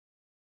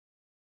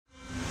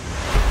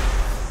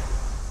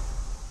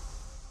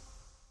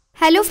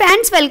Hello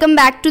friends, welcome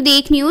back to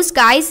Dekh News.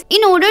 Guys,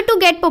 in order to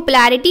get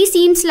popularity,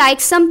 seems like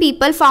some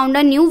people found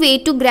a new way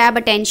to grab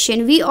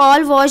attention. We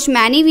all watched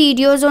many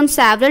videos on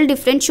several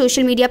different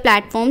social media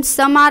platforms.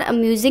 Some are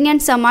amusing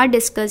and some are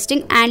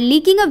disgusting, and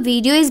leaking a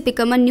video has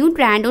become a new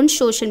trend on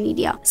social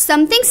media.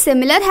 Something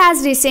similar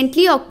has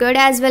recently occurred,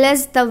 as well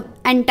as the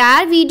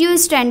entire video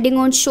is trending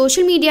on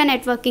social media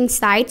networking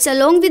sites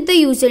along with the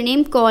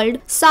username called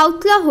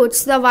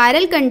Southlahoods. The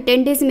viral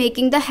content is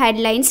making the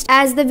headlines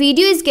as the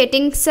video is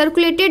getting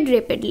circulated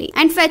rapidly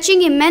and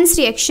fetching immense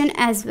reaction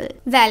as well.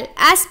 Well,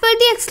 as per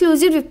the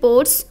exclusive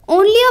reports,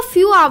 only a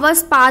few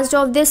hours passed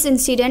of this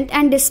incident,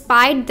 and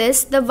despite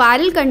this, the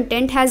viral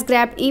content has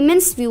grabbed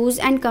immense views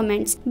and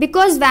comments,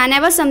 because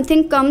whenever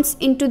something comes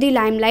into the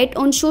limelight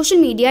on social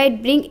media,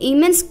 it brings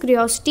immense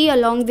curiosity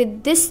along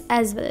with this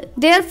as well.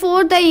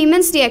 Therefore, the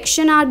immense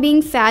reaction are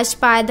being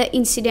fetched by the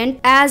incident,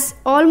 as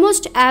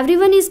almost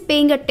everyone is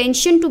paying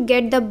attention to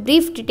get the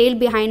brief detail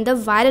behind the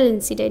viral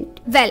incident.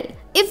 Well,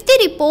 if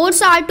the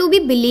reports are to be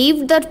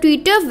believed, the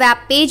Twitter web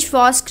page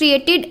was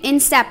created in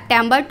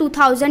September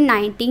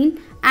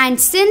 2019, and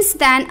since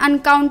then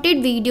uncounted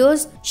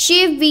videos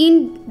have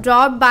been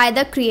dropped by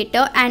the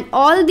creator, and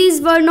all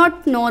these were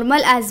not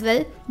normal as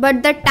well.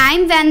 But the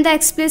time when the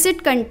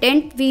explicit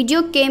content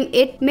video came,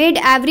 it made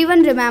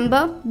everyone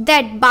remember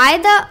that by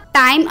the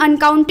time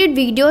uncounted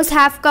videos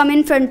have come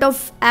in front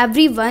of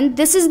everyone,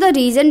 this is the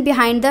reason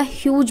behind the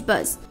huge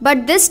buzz.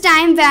 But this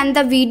time when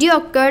the video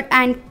occurred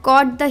and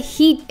caught the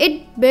heat,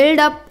 it built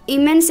up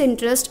immense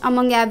interest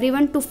among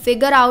everyone to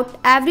figure out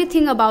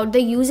everything about the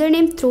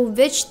username through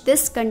which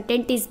this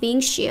content is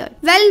being shared.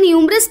 Well,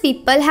 numerous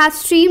people have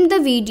streamed the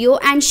video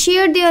and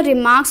shared their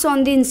remarks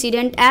on the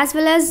incident as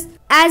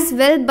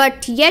well,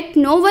 but yet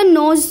no one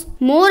knows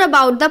more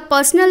about the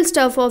personal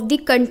stuff of the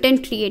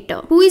content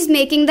creator who is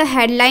making the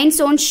headlines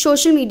on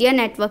social media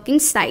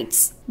networking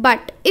sites.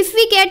 But if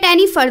we get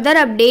any further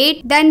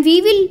update, then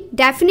we will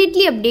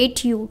definitely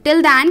update you.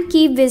 Till then,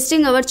 keep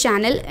visiting our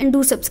channel and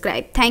do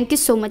subscribe. Thank you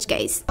so much,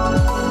 guys.